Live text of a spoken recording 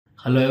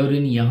Hello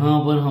everyone, यहाँ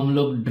पर हम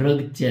लोग ड्रग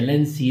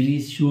चैलेंज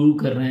सीरीज शुरू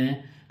कर रहे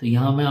हैं। तो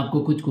यहाँ मैं आपको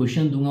कुछ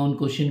क्वेश्चन दूंगा, उन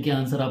क्वेश्चन के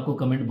आंसर आपको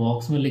कमेंट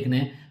बॉक्स में लिखने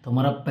हैं। तो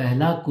हमारा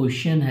पहला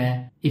क्वेश्चन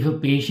है, if a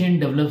patient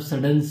develop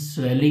sudden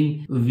swelling,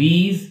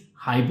 वीज,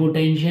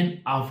 hypotension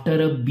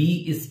after a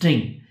B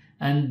sting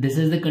and this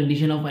is the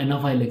condition of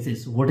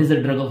anaphylaxis, what is the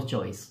drug of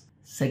choice?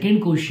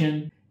 Second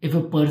question, if a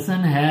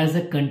person has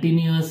a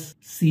continuous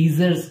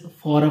seizures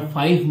for a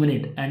 5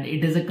 minute and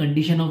it is a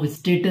condition of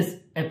status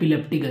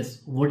epilepticus,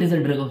 what is the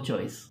drug of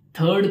choice?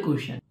 Third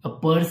question, a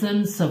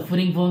person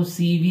suffering from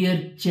severe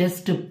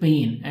chest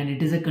pain and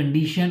it is a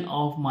condition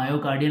of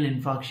myocardial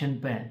infarction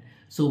pain,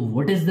 so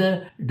what is the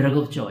drug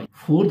of choice?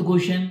 Fourth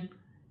question,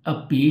 a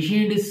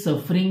patient is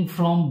suffering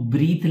from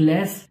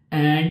breathless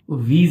and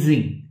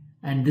wheezing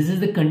and this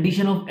is the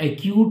condition of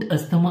acute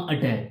asthma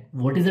attack,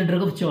 what is the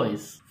drug of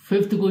choice?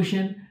 Fifth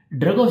question,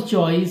 drug of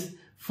choice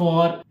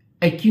for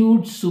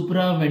acute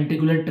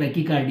supraventricular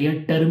tachycardia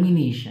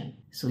termination.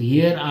 So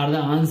here are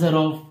the answer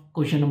of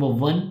question number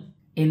 1.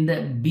 In the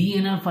B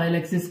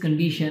anaphylaxis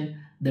condition,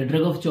 the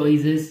drug of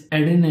choice is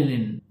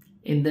adrenaline.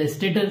 In the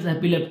status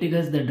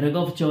epilepticus, the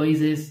drug of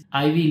choice is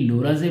IV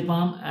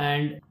lorazepam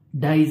and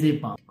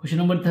diazepam.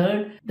 Question number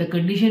 3, the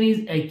condition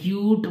is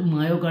acute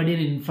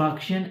myocardial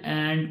infarction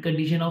and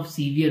condition of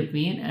severe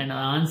pain and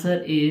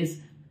answer is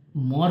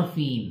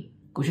morphine.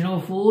 Question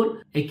number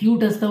 4,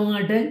 acute asthma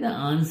attack, the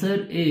answer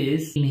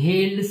is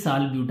inhaled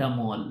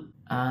salbutamol.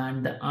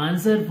 And the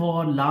answer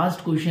for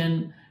last question,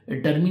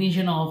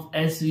 termination of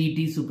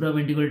SVT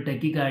supraventricular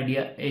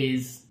tachycardia,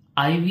 is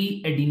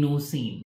IV adenosine.